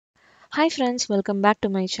Hi friends, welcome back to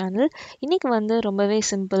my channel. இன்னைக்கு வந்து ரொம்பவே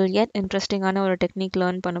சிம்பிள் yet இன்ட்ரெஸ்டிங்கான ஒரு டெக்னிக்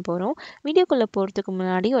லேர்ன் பண்ண போறோம். வீடியோக்குள்ள போறதுக்கு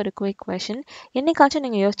முன்னாடி ஒரு குயிக் क्वेश्चन. என்னைக்காச்சும்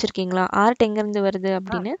நீங்க யோசிச்சிருக்கீங்களா ஆர்ட் எங்க இருந்து வருது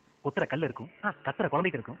அப்படின்னு? கொத்துற கல் இருக்கும், கத்துற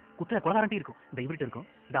குழந்தைக்கு இருக்கும், குத்துற குலகாரண்டி இருக்கும், இந்த இவர்ட்ட இருக்கும்,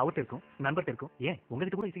 இந்த அவர்ட்ட இருக்கும், நண்பர்ட்ட இருக்கும், ஏன்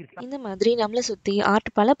உங்ககிட்ட கூட இருக்கு. இந்த மாதிரி நம்மள சுத்தி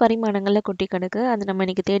ஆர்ட் பல பரிமாணங்கள்ல கொட்டி கிடக்கு. அது நம்ம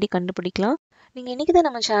இன்னைக்கு தேடி கண்டுபிடிக்கலாம். நீங்க இன்னைக்கு தான்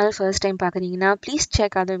நம்ம சேனல் ஃபர்ஸ்ட் டைம் பாக்குறீங்கன்னா ப்ளீஸ்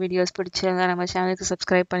செக் அதர் வீடியோஸ் பிடிச்சிருந்தா நம்ம சேனலுக்கு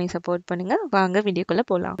சப்ஸ்கிரைப் பண்ணி சப்போர்ட் பண்ணுங்க. வாங்க வீடியோக்குள்ள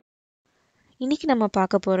போலாம். இன்னைக்கு நம்ம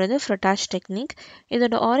பார்க்க போகிறது ஃப்ரொட்டாஜ் டெக்னிக்.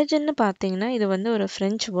 இதோட ஆரிஜின்னு பார்த்தீங்கன்னா இது வந்து ஒரு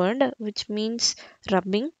French word which means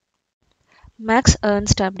rubbing. Maths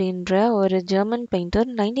Ernst அப்படின்ற ஒரு ஜெர்மன் பெயிண்டர்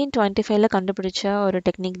 1925ல கண்டுபிடிச்ச ஒரு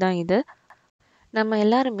டெக்னிக் தான் இது. நம்ம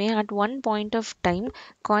எல்லாருமே at one point of time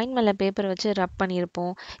coin மேலே பேப்பர் வச்சு ரப்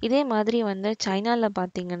பண்ணியிருப்போம். இதே மாதிரி வந்து சைனாவில்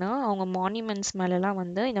பார்த்தீங்கன்னா அவங்க மான்யூமெண்ட்ஸ் மேலெலாம்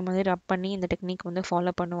வந்து இந்த மாதிரி ரப் பண்ணி இந்த டெக்னிக் வந்து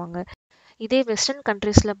ஃபாலோ பண்ணுவாங்க. இதே வெஸ்டர்ன்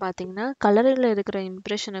கண்ட்ரீஸில் பார்த்தீங்கன்னா கலரில் இருக்கிற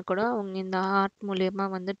இம்ப்ரெஷனை கூட அவங்க இந்த ஆர்ட் மூலயமா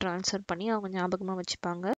வந்து ட்ரான்ஸ்ஃபர் பண்ணி அவங்க ஞாபகமாக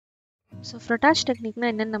வச்சுப்பாங்க. ஸோ ஃப்ரொட்டாஜ் டெக்னிக்னா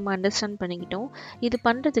என்னென்னு நம்ம அண்டர்ஸ்டாண்ட் பண்ணிக்கிட்டோம். இது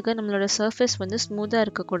பண்ணுறதுக்கு நம்மளோட சர்ஃபேஸ் வந்து ஸ்மூத்தாக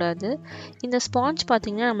இருக்கக்கூடாது. இந்த ஸ்பாஞ்ச்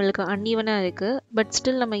பார்த்தீங்கன்னா நம்மளுக்கு அன்ஈவனாக இருக்குது. பட்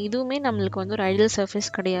ஸ்டில் நம்ம இதுவுமே நம்மளுக்கு வந்து ஒரு ஐடியல் சர்ஃபேஸ்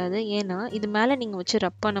கிடையாது. ஏன்னா இது மேலே நீங்கள் வச்சு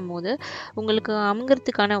ரப் பண்ணும் போது உங்களுக்கு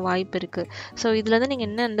அமுங்கிறதுக்கான வாய்ப்பு இருக்குது. ஸோ இதில் தான் நீங்கள்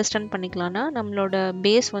என்ன அண்டர்ஸ்டாண்ட் பண்ணிக்கலாம்னா நம்மளோட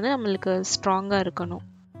பேஸ் வந்து நம்மளுக்கு ஸ்ட்ராங்காக இருக்கணும்.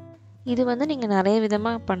 இது வந்து நீங்கள் நிறைய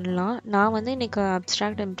விதமாக பண்ணலாம். நான் வந்து இன்றைக்கி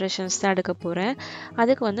அப்ட்ராக்ட் இம்ப்ரெஷன்ஸ் தான் எடுக்க போகிறேன்.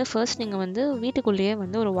 அதுக்கு வந்து ஃபர்ஸ்ட் நீங்கள் வந்து வீட்டுக்குள்ளேயே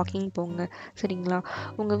வந்து ஒரு வாக்கிங் போங்க, சரிங்களா?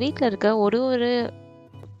 உங்கள் வீட்டில் இருக்க ஒரு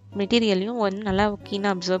மெட்டீரியலையும் வந்து நல்லா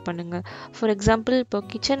கீனாக அப்சர்வ் பண்ணுங்கள். ஃபார் எக்ஸாம்பிள் இப்போ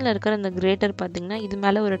கிச்சனில் இருக்கிற இந்த கிரேட்டர் பார்த்திங்கன்னா இது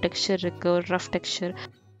மேலே ஒரு டெக்ஸ்சர் இருக்குது, ஒரு ரஃப் டெக்ஸ்சர்.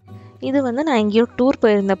 இது வந்து நான் எங்கேயோ டூர்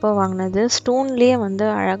போயிருந்தப்போ வாங்கினது. ஸ்டோன்லேயே வந்து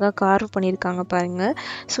அழகாக கார்வ் பண்ணியிருக்காங்க பாருங்கள்.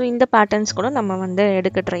 ஸோ இந்த பேட்டர்ன்ஸ் கூட நம்ம வந்து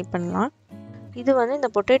எடுக்க ட்ரை பண்ணலாம். இது வந்து இந்த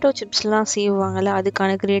பொட்டேட்டோ சிப்ஸ்லாம் செய்வாங்கள்ல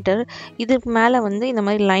அதுக்கான கிரேட்டர். இதுக்கு மேலே வந்து இந்த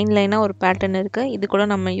மாதிரி லைனாக ஒரு பேட்டர்ன் இருக்குது. இது கூட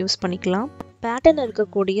நம்ம யூஸ் பண்ணிக்கலாம். பேட்டர்ன்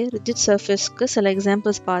இருக்கக்கூடிய ரிஜிட் சர்ஃபேஸ்க்கு சில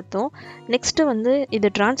எக்ஸாம்பிள்ஸ் பார்த்தோம். நெக்ஸ்ட்டு வந்து இது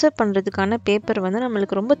ட்ரான்ஸ்ஃபர் பண்ணுறதுக்கான பேப்பர் வந்து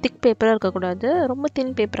நம்மளுக்கு ரொம்ப திக் பேப்பராக இருக்கக்கூடாது, ரொம்ப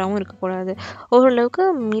தின் பேப்பராகவும் இருக்கக்கூடாது. ஓரளவுக்கு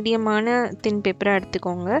மீடியமான தின் பேப்பராக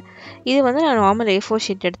எடுத்துக்கோங்க. இது வந்து நான் நார்மல் A4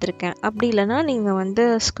 ஷீட் எடுத்திருக்கேன். அப்படி இல்லைனா நீங்கள் வந்து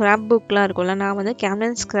ஸ்க்ராப் புக்லாம் இருக்கும்ல, நான் வந்து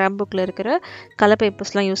கேம்டன் ஸ்க்ராப் புக்கில் இருக்கிற கலர்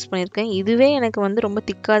பேப்பர்ஸ்லாம் யூஸ் பண்ணியிருக்கேன். இதுவே எனக்கு வந்து ரொம்ப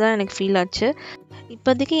திக்காக தான் எனக்கு ஃபீல் ஆச்சு.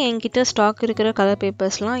 இப்போதைக்கு என்கிட்ட ஸ்டாக் இருக்கிற கலர்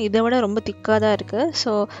பேப்பர்ஸ்லாம் இதை விட ரொம்ப திக்காக தான் இருக்குது.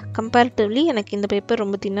 ஸோ கம்பேரிட்டிவ்லி எனக்கு இந்த பேப்பர்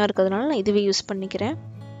ரொம்ப தின்னாக இருக்கிறதுனால நான் இதுவே யூஸ் பண்ணிக்கிறேன்.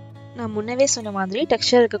 நான் முன்னவே சொன்ன மாதிரி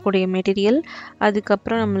டெக்ஸ்சர் இருக்கக்கூடிய மெட்டீரியல்,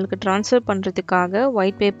 அதுக்கப்புறம் நம்மளுக்கு ட்ரான்ஸ்ஃபர் பண்ணுறதுக்காக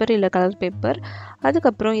ஒயிட் பேப்பர் இல்லை கலர் பேப்பர்,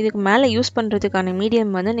 அதுக்கப்புறம் இதுக்கு மேலே யூஸ் பண்ணுறதுக்கான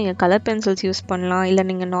மீடியம் வந்து நீங்கள் கலர் பென்சில்ஸ் யூஸ் பண்ணலாம், இல்லை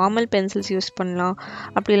நீங்கள் நார்மல் பென்சில்ஸ் யூஸ் பண்ணலாம்,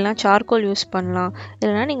 அப்படி இல்லைனா சார்கோல் யூஸ் பண்ணலாம்,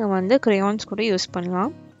 இல்லைனா நீங்கள் வந்து க்ரையான்ஸ் கூட யூஸ்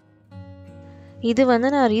பண்ணலாம். இது வந்து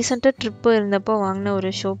நான் ரீசெண்டாக ட்ரிப்பு இருந்தப்போ வாங்கின ஒரு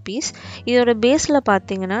ஷோ பீஸ். இதோட பேஸில்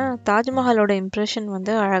பார்த்தீங்கன்னா தாஜ்மஹாலோட இம்ப்ரெஷன்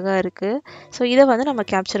வந்து அழகாக இருக்குது. ஸோ இதை வந்து நம்ம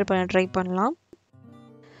கேப்சர் பண்ண ட்ரை பண்ணலாம்.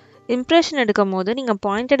 இம்ப்ரெஷன் எடுக்கும் போது நீங்கள்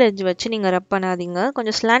பாயிண்டட் எட்ஜ் வச்சு நீங்கள் ரப் பண்ணாதீங்க.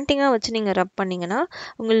 கொஞ்சம் ஸ்லாண்டிங்காக வச்சு நீங்கள் ரப் பண்ணிங்கன்னா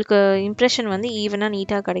உங்களுக்கு இம்ப்ரெஷன் வந்து ஈவனாக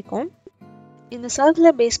நீட்டாக கிடைக்கும். இந்த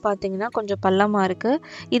சர்க்குலர் பேஸ் பார்த்தீங்கன்னா கொஞ்சம் பள்ளமாக இருக்குது.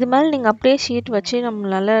 இது மேலே நீங்கள் அப்படியே ஷீட் வச்சு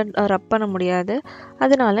நம்மளால் ரப் பண்ண முடியாது.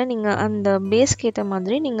 அதனால நீங்கள் அந்த பேஸ்க்கு ஏற்ற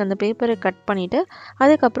மாதிரி நீங்கள் அந்த பேப்பரை கட் பண்ணிவிட்டு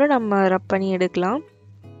அதுக்கப்புறம் நம்ம ரப் பண்ணி எடுக்கலாம்.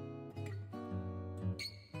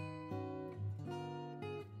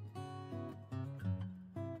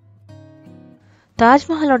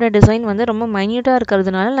 தாஜ்மஹாலோட டிசைன் வந்து ரொம்ப மைன்யூட்டாக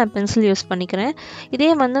இருக்கிறதுனால நான் பென்சில் யூஸ் பண்ணிக்கிறேன்.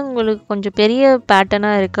 இதே வந்து உங்களுக்கு கொஞ்சம் பெரிய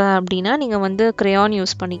பேட்டர்னாக இருக்கா அப்படின்னா நீங்கள் வந்து க்ரையான்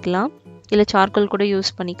யூஸ் பண்ணிக்கலாம், இல்லை சார்கோல் கூட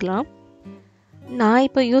யூஸ் பண்ணிக்கலாம். நான்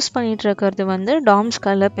இப்போ யூஸ் பண்ணிட்டு இருக்கிறது வந்து Tom's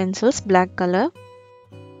colour pencils, black colour.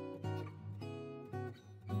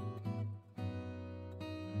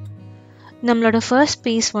 நம்மளோட ஃபர்ஸ்ட்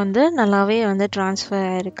பீஸ் வந்து நல்லாவே வந்து ட்ரான்ஸ்ஃபர்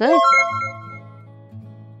ஆயிருக்கு.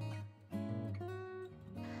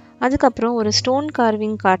 அதுக்கப்புறம் ஒரு ஸ்டோன்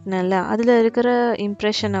கார்விங் காட்டினேன்ல, அதில் இருக்கிற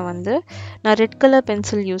இம்ப்ரெஷனை வந்து நான் ரெட் கலர்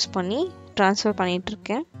பென்சில் யூஸ் பண்ணி ட்ரான்ஸ்ஃபர்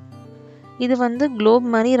பண்ணிகிட்ருக்கேன். இது வந்து குளோப்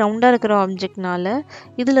மாதிரி ரவுண்டாக இருக்கிற ஆப்ஜெக்ட்னால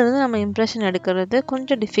இதிலிருந்து நம்ம இம்ப்ரெஷன் எடுக்கிறது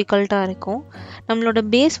கொஞ்சம் டிஃபிகல்ட்டாக இருக்கும். நம்மளோட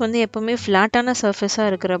பேஸ் வந்து எப்போவுமே ஃப்ளாட்டான சர்ஃபேஸாக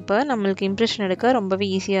இருக்கிறப்ப நம்மளுக்கு இம்ப்ரெஷன் எடுக்க ரொம்பவே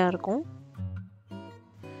ஈஸியாக இருக்கும்.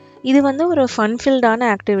 இது வந்து ஒரு ஃபன்ஃபில்டான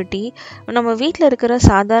ஆக்டிவிட்டி. நம்ம வீட்டில் இருக்கிற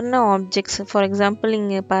சாதாரண ஆப்ஜெக்ட்ஸ், ஃபார் எக்ஸாம்பிள்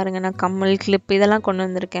இங்கே பாருங்கள், நான் கம்மல், கிளிப் இதெல்லாம் கொண்டு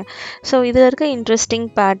வந்திருக்கேன். ஸோ இதில் இருக்க இன்ட்ரெஸ்டிங்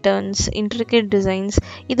பேட்டர்ன்ஸ், இன்ட்ரிகேட் டிசைன்ஸ்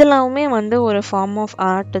இதெல்லாமே வந்து ஒரு ஃபார்ம் ஆஃப்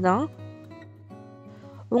ஆர்ட் தான்.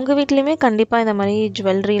 உங்கள் வீட்லேயுமே கண்டிப்பாக இந்த மாதிரி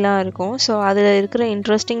ஜுவல்லரிலாம் இருக்கும். ஸோ அதில் இருக்கிற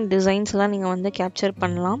இன்ட்ரெஸ்டிங் டிசைன்ஸ்லாம் நீங்கள் வந்து கேப்சர்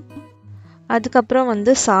பண்ணலாம். அதுக்கப்புறம்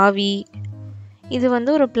வந்து சாவி, இது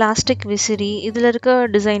வந்து ஒரு பிளாஸ்டிக் விசிறி, இதில் இருக்க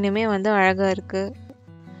டிசைனுமே வந்து அழகாக இருக்குது.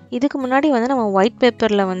 இதுக்கு முன்னாடி வந்து நம்ம ஒயிட்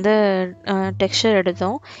பேப்பரில் வந்து டெக்ஸ்சர்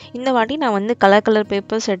எடுத்தோம். இந்த வாட்டி நான் வந்து கலர்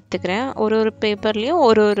பேப்பர்ஸ் எடுத்துக்கிறேன். ஒரு பேப்பர்லேயும்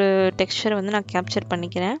ஒரு டெக்ஸ்சர் வந்து நான் கேப்சர்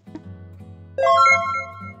பண்ணிக்கிறேன்.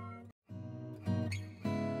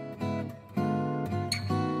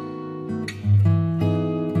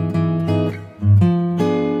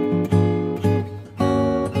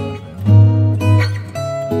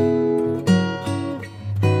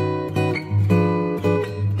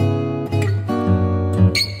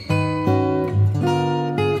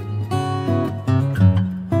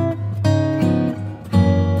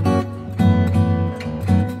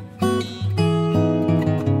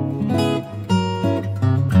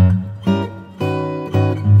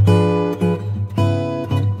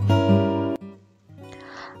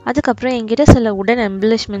 அதுக்கப்புறம் என்கிட்ட சில உடன்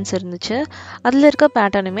எம்பலிஷ்மெண்ட்ஸ் இருந்துச்சு. அதில் இருக்க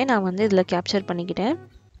பேட்டர்னுமே நான் வந்து இதில் கேப்சர் பண்ணிக்கிட்டேன்.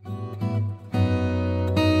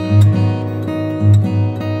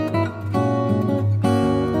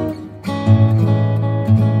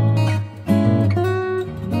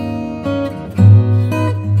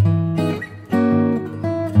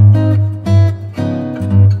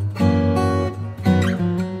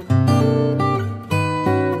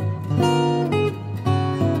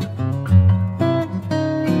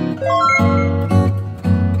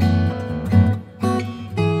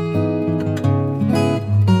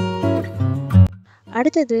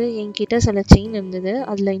 அடுத்தது என்கிட்ட சில செயின் இருந்தது.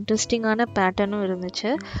 அதில் இன்ட்ரெஸ்டிங்கான பேட்டர்னும்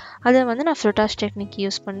இருந்துச்சு. அதை வந்து நான் ஃப்ரோட்டாஜ் டெக்னிக்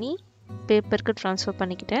யூஸ் பண்ணி பேப்பருக்கு ட்ரான்ஸ்ஃபர்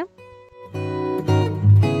பண்ணிக்கிட்டேன்.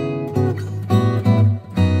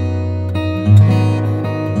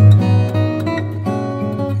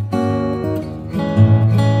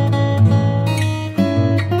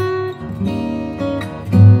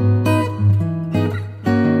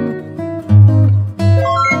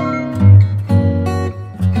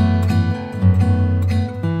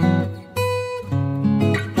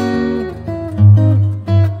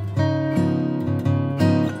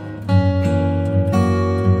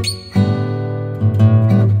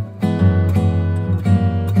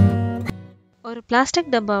 ஒரு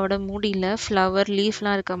பிளாஸ்டிக் டப்பாவோட மூடியில் ஃப்ளவர்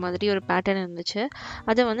லீஃப்லாம் இருக்க மாதிரி ஒரு பேட்டர்ன் இருந்துச்சு.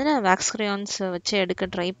 அதை வந்து நான் வேக்ஸ் கிரையான்ஸ் வச்சு எடுக்க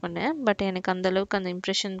ட்ரை பண்ணேன். பட் எனக்கு அந்தளவுக்கு அந்த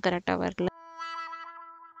இம்ப்ரெஷன் கரெக்டாக வரல.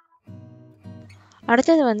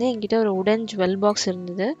 அடுத்தது வந்து என்கிட்ட ஒரு உடன் ஜுவல் பாக்ஸ்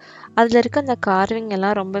இருந்தது. அதில் இருக்க அந்த கார்விங்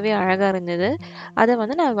எல்லாம் ரொம்பவே அழகாக இருந்தது. அதை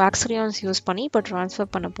வந்து நான் வேக்ஸ் கிரையான்ஸ் யூஸ் பண்ணி இப்போ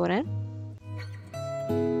ட்ரான்ஸ்ஃபர் பண்ண போகிறேன்.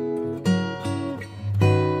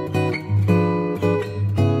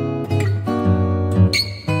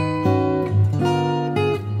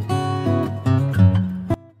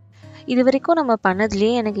 இது வரைக்கும் நம்ம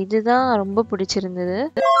பண்ணதுலேயே எனக்கு இதுதான் ரொம்ப பிடிச்சிருந்தது.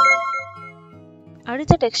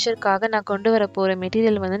 அடுத்த டெக்ஸ்சருக்காக நான் கொண்டு வர போகிற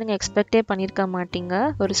மெட்டீரியல் வந்து நீங்கள் எக்ஸ்பெக்டே பண்ணியிருக்க மாட்டீங்க.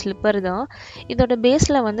 ஒரு ஸ்லிப்பர் தான். இதோட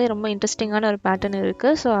பேஸில் வந்து ரொம்ப இன்ட்ரெஸ்டிங்கான ஒரு பேட்டர்ன்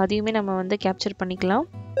இருக்குது. ஸோ அதையுமே நம்ம வந்து கேப்சர் பண்ணிக்கலாம்.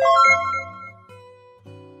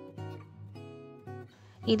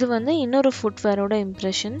 இது வந்து இன்னொரு ஃபுட்வேரோட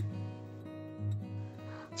இம்ப்ரெஷன்.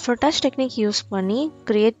 ஃப்ரோட்டாஜ் டெக்னிக் யூஸ் பண்ணி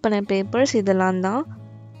க்ரியேட் பண்ண பேப்பர்ஸ் இதெல்லாம் தான்.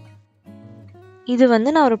 இது வந்து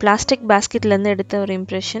நான் ஒரு பிளாஸ்டிக் பேஸ்கெட்லேருந்து எடுத்த ஒரு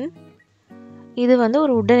இம்ப்ரெஷன். இது வந்து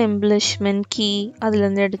ஒரு உடன் எம்பலிஷ்மெண்ட் கீ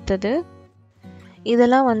அதுலேருந்து எடுத்தது.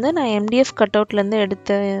 இதெல்லாம் வந்து நான் MDF கட் அவுட்லேருந்து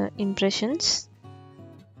எடுத்த இம்ப்ரெஷன்ஸ்.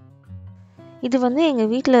 இது வந்து எங்கள்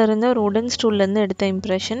வீட்டில் இருந்த ஒரு உடன் ஸ்டூல்லேருந்து எடுத்த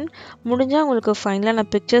இம்ப்ரெஷன். முடிஞ்சால் உங்களுக்கு ஃபைனலாக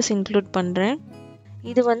நான் பிக்சர்ஸ் இன்க்ளூட் பண்ணுறேன்.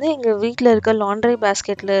 இது வந்து எங்கள் வீட்டில் இருக்க லாண்ட்ரி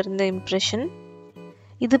பேஸ்கெட்டில் இருந்த இம்ப்ரெஷன்.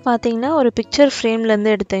 இது பார்த்தீங்கன்னா ஒரு பிக்சர்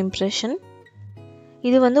ஃப்ரேம்லேருந்து எடுத்த இம்ப்ரெஷன்.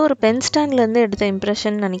 இது வந்து ஒரு பென் ஸ்டாண்ட்லேருந்து எடுத்த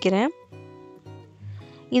இம்ப்ரெஷன் நினைக்கிறேன்.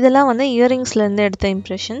 இதெல்லாம் வந்து இயரிங்ஸ்லேருந்து எடுத்த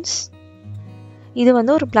இம்ப்ரெஷன்ஸ். இது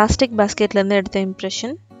வந்து ஒரு பிளாஸ்டிக் பேஸ்கெட்லேருந்து எடுத்த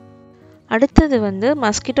இம்ப்ரெஷன். அடுத்தது வந்து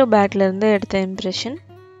மஸ்கிட்டோ பேட்லேருந்து எடுத்த இம்ப்ரெஷன்.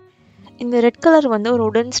 இந்த ரெட் கலர் வந்து ஒரு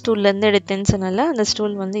உடன் ஸ்டூல்லேருந்து எடுத்தேன்னு சொன்னால அந்த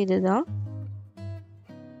ஸ்டூல் வந்து இதுதான்.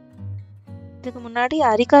 இதுக்கு முன்னாடி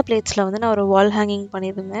அரிக்கா பிளேட்ஸில் வந்து நான் ஒரு வால் ஹேங்கிங்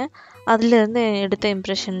பண்ணியிருந்தேன். அதுலேருந்து எடுத்த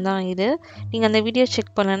இம்ப்ரெஷன் தான் இது. நீங்கள் அந்த வீடியோ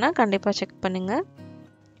செக் பண்ணலன்னா கண்டிப்பாக செக் பண்ணுங்கள்.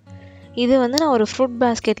 இது வந்து நான் ஒரு ஃப்ரூட்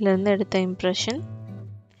பேஸ்கெட்லேருந்து எடுத்த இம்ப்ரெஷன்.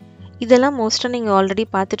 இதெல்லாம் மோஸ்ட்டாக நீங்கள் ஆல்ரெடி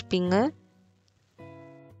பார்த்துருப்பீங்க.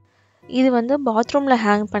 இது வந்து பாத்ரூமில்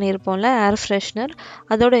ஹேங் பண்ணியிருப்போம்ல ஏர் ஃப்ரெஷ்னர்,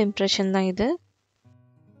 அதோட இம்ப்ரெஷன் தான் இது.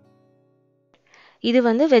 இது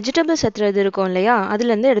வந்து வெஜிடபிள்ஸ் எத்துறது இருக்கும் இல்லையா,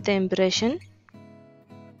 அதுலேருந்து எடுத்த இம்ப்ரெஷன்.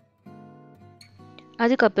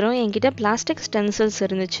 அதுக்கப்புறம் என்கிட்ட பிளாஸ்டிக் ஸ்டென்சில்ஸ்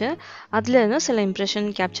இருந்துச்சு. அதுலேருந்து சில இம்ப்ரெஷன்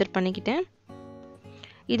கேப்சர் பண்ணிக்கிட்டேன்.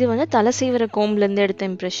 இது வந்து தலை சீவிர கோம்லேருந்து எடுத்த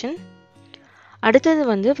இம்ப்ரெஷன். அடுத்தது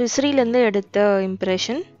வந்து விசிறிலேருந்து எடுத்த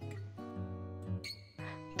இம்ப்ரெஷன்.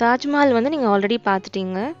 தாஜ்மஹால் வந்து நீங்கள் ஆல்ரெடி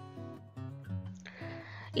பார்த்துட்டீங்க.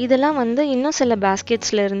 இதெல்லாம் வந்து இன்னும் சில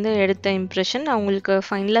பேஸ்கெட்ஸில் இருந்து எடுத்த இம்ப்ரெஷன். நான் உங்களுக்கு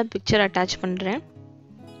ஃபைனலாக பிக்சர் அட்டாச் பண்ணுறேன்.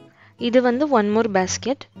 இது வந்து ஒன் மோர்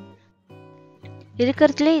பேஸ்கெட்.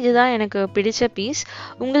 இருக்கிறதுலே இதுதான் எனக்கு பிடிச்ச பீஸ்.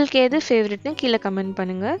 உங்களுக்கு எது ஃபேவரட்னு கீழே கமெண்ட்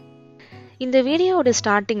பண்ணுங்கள். இந்த வீடியோவோட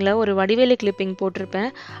ஸ்டார்டிங்கில் ஒரு வடிவேலு கிளிப்பிங்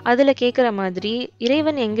போட்டிருப்பேன். அதில் கேட்குற மாதிரி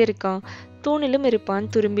இறைவன் எங்கே இருக்கான், தூணிலும் இருப்பான்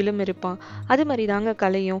துரும்பிலும் இருப்பான். அது மாதிரி தாங்க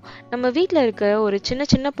கலையும். நம்ம வீட்டில் இருக்க ஒரு சின்ன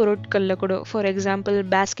சின்ன பொருட்களில் கூட, ஃபார் எக்ஸாம்பிள்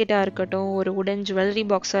பேஸ்கெட்டாக இருக்கட்டும், ஒரு உடன் ஜுவல்லரி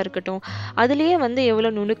பாக்ஸாக இருக்கட்டும், அதுலேயே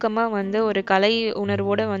எவ்வளோ நுணுக்கமாக ஒரு கலை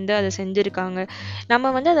உணர்வோடு அதை செஞ்சுருக்காங்க.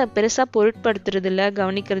 நம்ம அதை பெருசாக பொருட்படுத்துறதில்ல,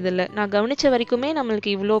 கவனிக்கிறதில்ல. நான் கவனித்த வரைக்குமே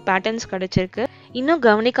நம்மளுக்கு இவ்வளோ பேட்டர்ன்ஸ் கிடச்சிருக்கு. இன்னும்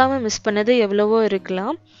கவனிக்காமல் மிஸ் பண்ணது எவ்வளவோ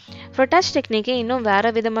இருக்கலாம். ஃப்ரொட்டாஜ் டெக்னிக்கே இன்னும் வேறு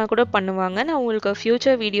விதமாக கூட பண்ணுவாங்க. நான் உங்களுக்கு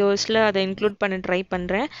ஃப்யூச்சர் வீடியோஸில் அதை இன்க்ளூட் பண்ண ட்ரை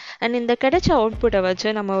பண்ணுறேன். அண்ட் இந்த கிடைச்ச அவுட்புட்டை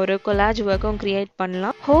வச்சு நம்ம ஒரு கொலாஜ் ஒர்க்கும் க்ரியேட்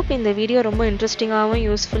பண்ணலாம். ஹோப் இந்த வீடியோ ரொம்ப இன்ட்ரெஸ்டிங்காகவும்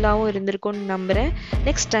யூஸ்ஃபுல்லாகவும் இருந்திருக்கும்னு நம்புகிறேன்.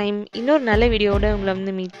 நெக்ஸ்ட் டைம் இன்னொரு நல்ல வீடியோவோட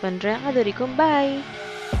உங்களை மீட் பண்ணுறேன். அது வரைக்கும் பாய்.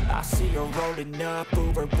 I see her rolling up,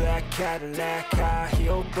 Uber black Cadillac, high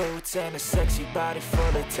heel boots and a sexy body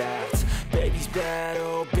full of tats. Baby's bad,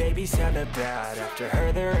 oh baby's hella bad. After her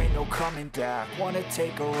there ain't no coming back. Wanna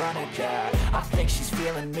take a run at that? I think she's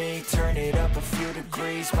feeling me. Turn it up a few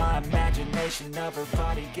degrees. My imagination of her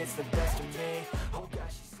body gets the best of me.